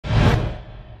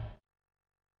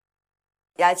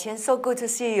Yeah, Qian, so good to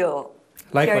see you.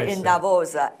 Likewise, here in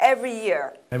Davos every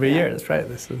year. Every year, that's right.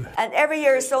 And every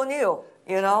year is so new,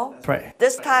 you know? That's right.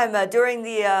 This time during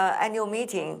the annual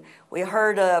meeting, we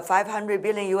heard $500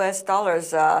 billion US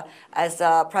as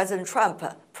President Trump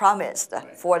promised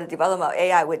for the development of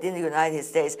AI within the United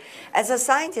States. As a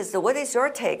scientist, what is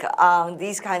your take on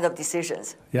these kind of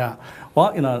decisions? Yeah,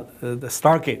 well, the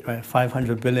Stargate, right?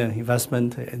 500 billion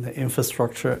investment in the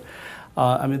infrastructure.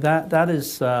 I mean, that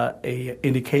is a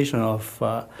indication of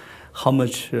how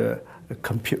much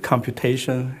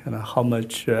computation, how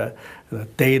much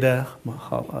data,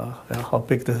 how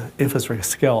big the infrastructure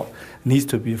scale needs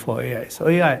to be for AI. So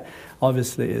AI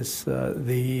obviously is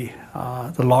the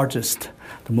largest,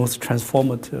 the most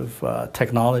transformative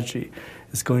technology.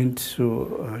 Is going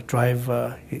to drive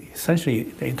essentially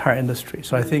the entire industry.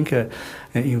 So I think an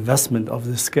investment of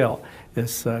this scale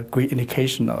is a great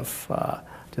indication of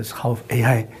just how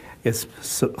AI is,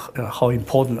 how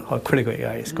important, how critical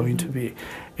AI is going to be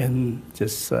in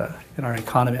just in our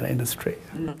economy and industry.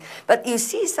 But you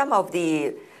see some of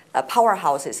the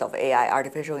powerhouses of AI,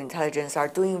 artificial intelligence, are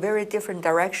doing very different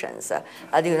directions.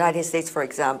 The United States, for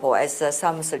example, as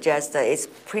some suggest, is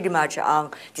pretty much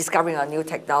on discovering on new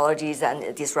technologies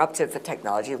and disruptive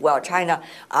technology, while China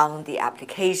on the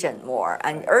application more.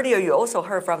 And earlier you also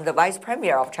heard from the Vice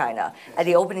Premier of China at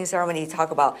the opening ceremony talk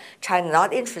about China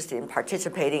not interested in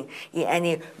participating in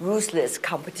any ruthless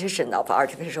competition of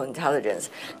artificial intelligence.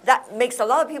 That makes a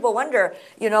lot of people wonder,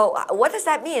 what does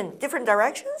that mean? Different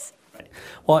directions?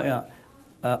 Well, yeah,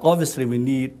 obviously we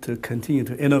need to continue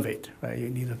to innovate, right? You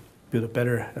need to build a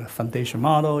better foundation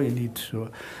model. You need to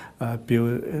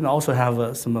build and also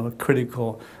have some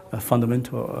critical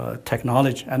fundamental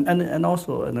technology and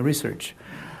also in the research.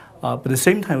 But at the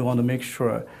same time, we want to make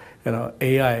sure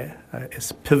AI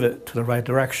is pivot to the right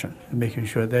direction, and making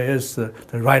sure there is the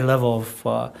right level of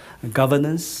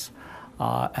governance.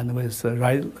 And with the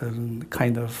right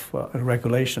kind of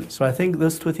regulation. So I think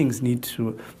those two things need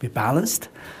to be balanced,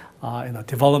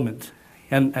 development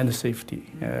and safety.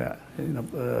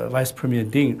 Vice Premier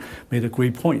Ding made a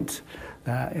great point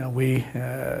that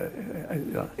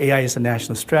AI is a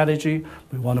national strategy.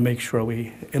 We want to make sure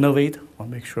we innovate. We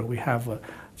want to make sure we have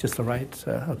just the right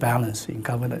balance in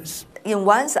governance. In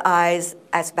one's eyes,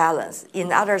 as balance.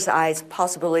 In others' eyes,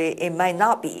 possibly it might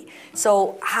not be.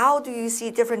 So how do you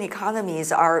see different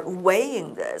economies are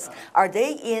weighing this? Are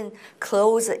they in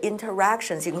close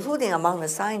interactions, including among the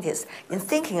scientists, in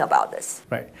thinking about this?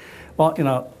 Right. Well,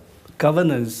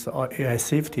 governance or AI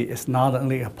safety is not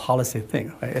only a policy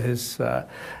thing, right? It is a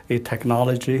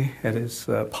technology, it is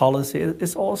a policy,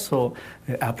 it's also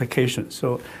an application.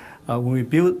 So when we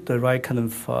build the right kind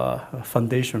of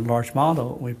foundation, large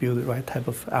model, we build the right type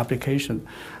of application,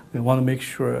 we want to make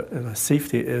sure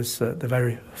safety is the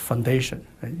very foundation,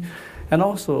 right? And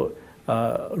also,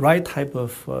 right type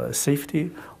of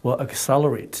safety will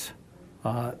accelerate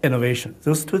innovation.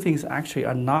 Those two things actually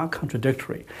are not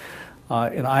contradictory.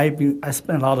 I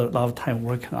spent a lot of time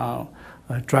working on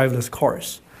driverless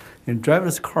cars. In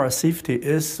driverless car, safety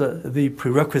is the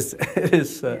prerequisite. It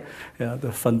is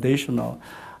the foundational,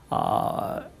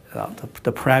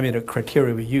 the parameter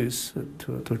criteria we use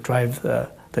to drive the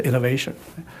innovation.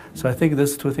 So I think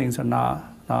these two things are not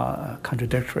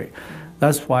contradictory.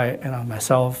 That's why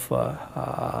myself,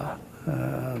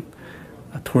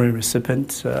 Turing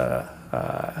recipient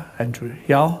Andrew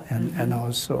Yao, and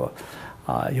also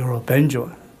Euro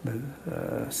Benjo,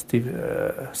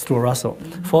 Stuart Russell,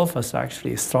 four of us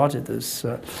actually started this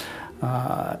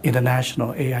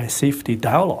international AI safety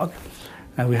dialogue.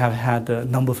 And we have had a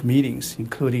number of meetings,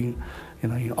 including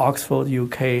in Oxford,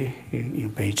 UK, in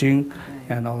Beijing,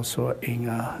 and also in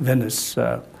Venice,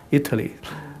 Italy.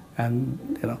 And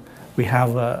we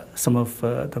have some of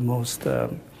the most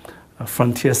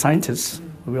frontier scientists.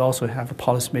 We also have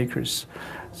policymakers.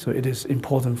 So it is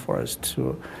important for us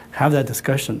to have that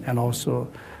discussion and also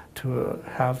to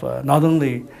have not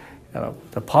only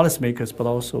the policymakers, but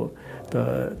also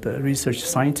the research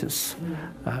scientists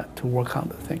to work on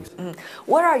the things.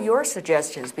 What are your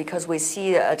suggestions? Because we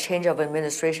see a change of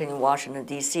administration in Washington,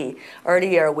 D.C.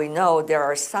 Earlier, we know there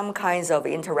are some kinds of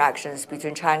interactions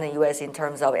between China and U.S. in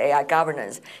terms of AI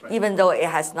governance, even though it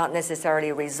has not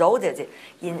necessarily resulted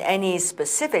in any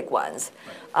specific ones.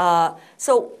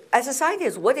 So as a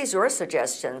scientist, what is your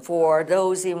suggestion for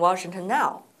those in Washington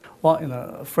now?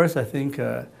 Well, first, I think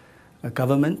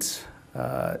governments,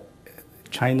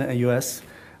 China and U.S.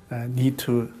 Need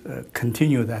to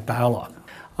continue that dialogue.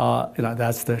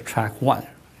 That's the track one.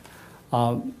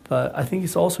 But I think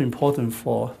it's also important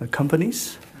for the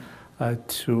companies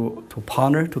to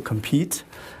partner, to compete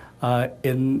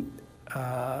in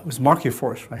with market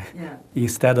force, right? Yeah.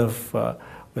 Instead of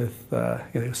with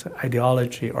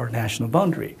ideology or national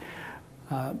boundary.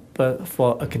 But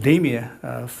for academia,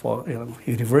 for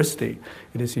university,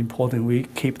 it is important we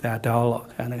keep that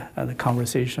dialogue and the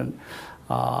conversation,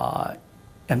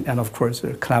 and of course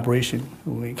collaboration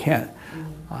when we can.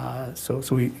 So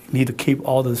we need to keep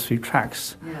all those three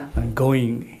tracks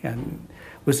going. And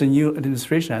with the new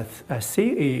administration, I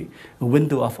see a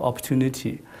window of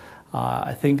opportunity.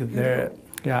 I think there,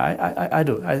 I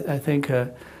do. I think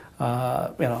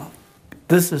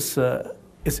this is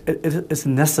it's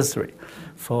necessary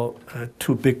for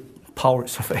two big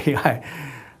powers of AI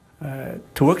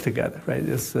to work together, right?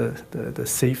 It's the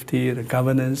safety, the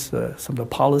governance, some of the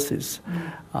policies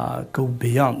go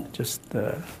beyond just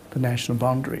the national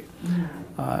boundary,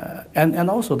 and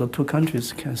also the two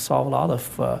countries can solve a lot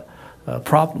of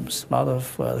problems, a lot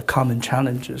of common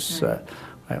challenges.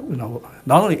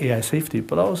 Not only AI safety,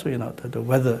 but also the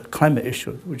weather climate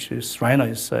issue, which is right now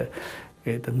is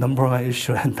the number one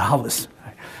issue in Davos.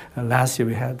 Right? And last year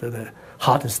we had the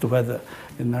hottest weather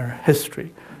in our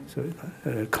history. So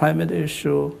climate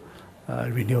issue,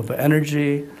 renewable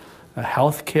energy,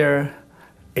 healthcare,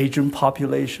 aging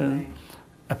population,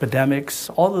 epidemics,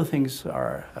 all the things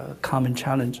are a common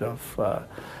challenge of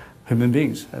human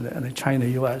beings, and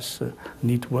China-U.S.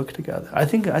 Need to work together. I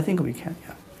think we can.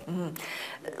 Yeah. Mm-hmm.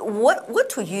 What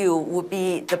to you would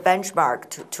be the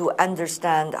benchmark to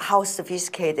understand how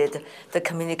sophisticated the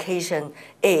communication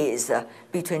is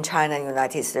between China and the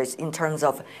United States in terms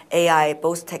of AI,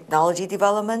 both technology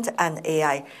development and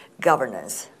AI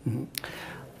governance? Mm-hmm.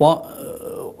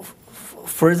 Well,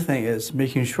 first thing is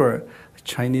making sure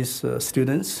Chinese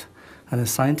students and the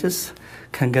scientists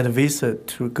can get a visa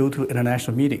to go to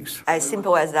international meetings. As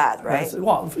simple as that, right?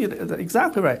 Well,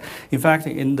 exactly right. In fact,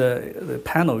 in the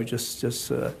panel we just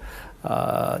ended,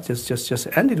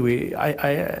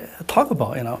 I talk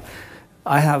about,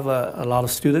 I have a lot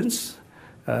of students.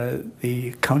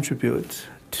 They contribute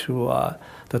to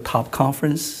the top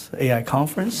conference, AI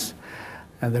conference,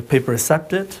 and the paper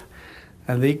accepted.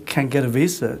 And they can get a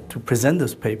visa to present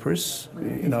those papers,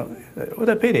 with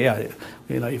a paid AI,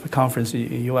 if a conference in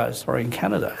the U.S. or in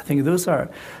Canada. I think those are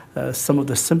some of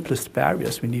the simplest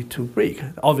barriers we need to break.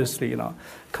 Obviously,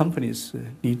 companies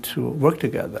need to work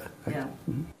together. Yeah.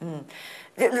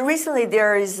 Mm-hmm. Recently,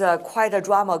 there is quite a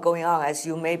drama going on, as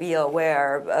you may be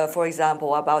aware, for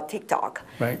example, about TikTok.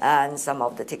 Right. And some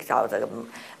of the TikTok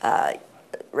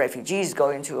refugees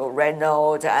going to red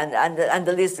note, and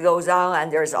the list goes on,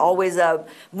 and there's always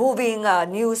moving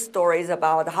news stories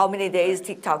about how many days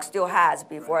TikTok still has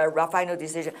before a final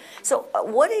decision. So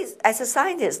what is, as a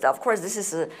scientist, of course, this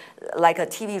is like a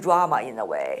TV drama in a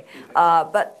way,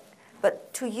 but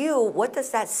to you, what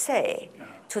does that say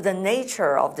to the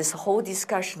nature of this whole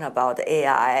discussion about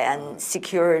AI and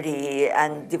security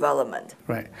and development?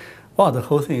 Right. Well, the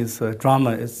whole thing is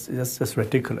drama. It's just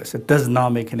ridiculous. It does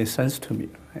not make any sense to me.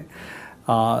 Right?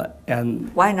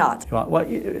 And why not?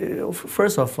 Well,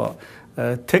 first of all,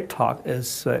 TikTok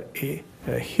is a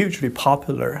hugely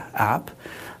popular app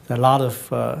that a lot of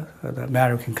the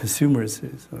American consumers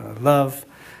love.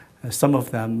 Some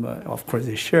of them, of course,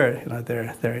 they share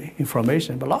their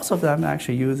information, but lots of them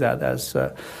actually use that as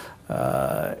a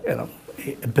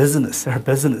business, their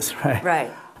business, right?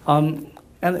 Right.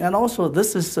 And also,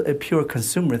 this is a pure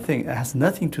consumer thing. It has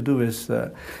nothing to do with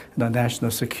national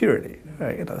security.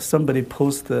 Right? Somebody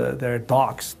posts their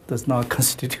dogs does not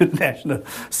constitute national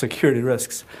security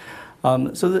risks.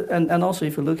 And also,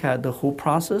 if you look at the whole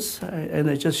process, and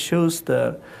it just shows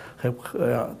the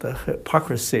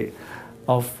hypocrisy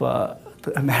of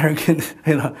the American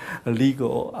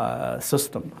legal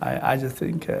system. I just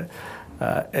think.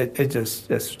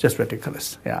 It's just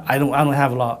ridiculous. Yeah, I don't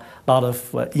have a lot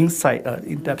of insight,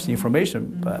 in-depth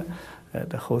information, but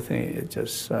the whole thing is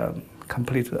just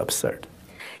completely absurd.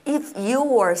 If you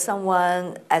were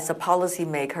someone as a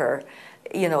policymaker,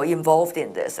 involved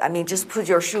in this, I mean, just put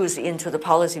your shoes into the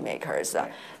policymakers.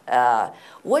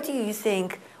 What do you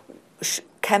think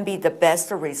can be the best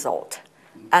result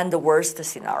and the worst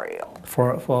scenario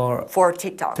for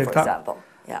TikTok, for example?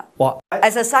 Yeah. Well,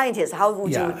 as a scientist, how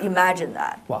would you imagine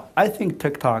that? Well, I think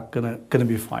TikTok gonna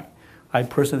be fine. I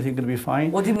personally think gonna be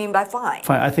fine. What do you mean by fine?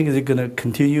 Fine. I think it's gonna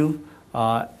continue,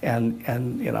 and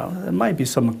there might be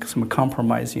some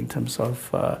compromise in terms of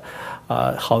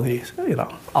how they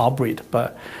operate,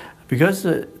 but because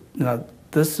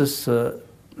this is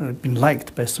been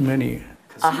liked by so many.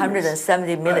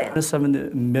 170 million.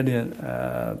 170 million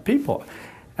people,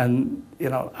 and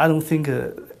I don't think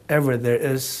ever there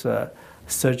is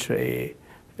such a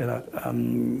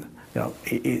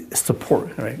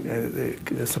support, right?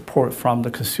 Support from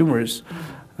the consumers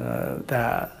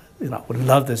that would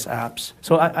love these apps.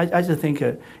 So I just think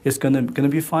it's gonna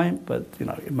be fine, but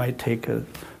it might take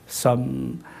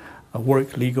some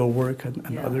legal work,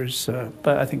 and others,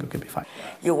 but I think it could be fine.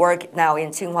 You work now in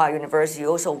Tsinghua University. You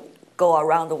also go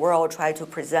around the world, try to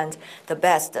present the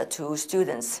best to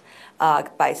students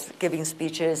by giving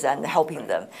speeches and helping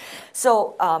them.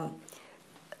 So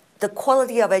the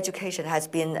quality of education has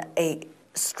been a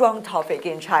strong topic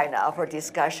in China for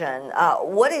discussion.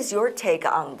 What is your take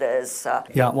on this?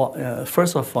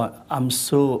 First of all, I'm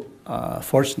so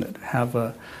fortunate to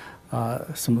have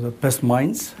some of the best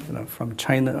minds from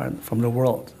China and from the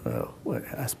world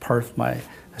as part of my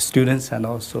students, and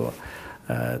also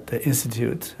the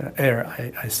institute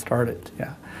area I started.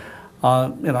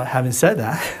 Having said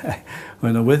that,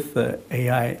 with the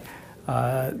AI,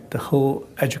 the whole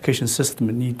education system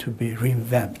need to be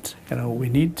reinvented.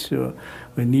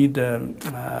 We need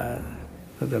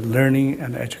the learning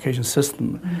and education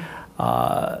system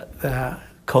that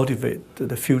cultivate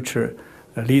the future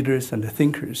leaders and the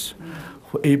thinkers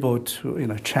who are able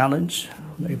to challenge,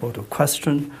 who are able to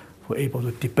question, who are able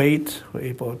to debate, who are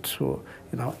able to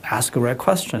ask the right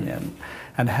question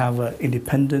and have an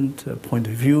independent point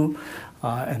of view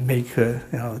and make the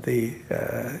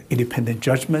independent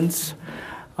judgments.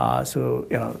 So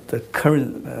the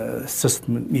current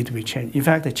system need to be changed. In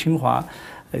fact, Tsinghua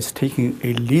is taking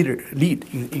a lead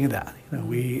in that.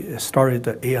 We started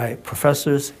the AI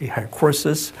professors, AI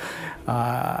courses,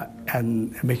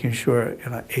 and making sure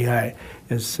AI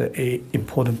is an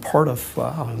important part of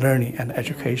our learning and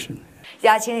education.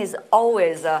 Jiaqing, it's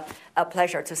always a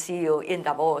pleasure to see you in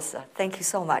Davos. Thank you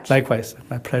so much. Likewise,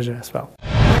 my pleasure as well.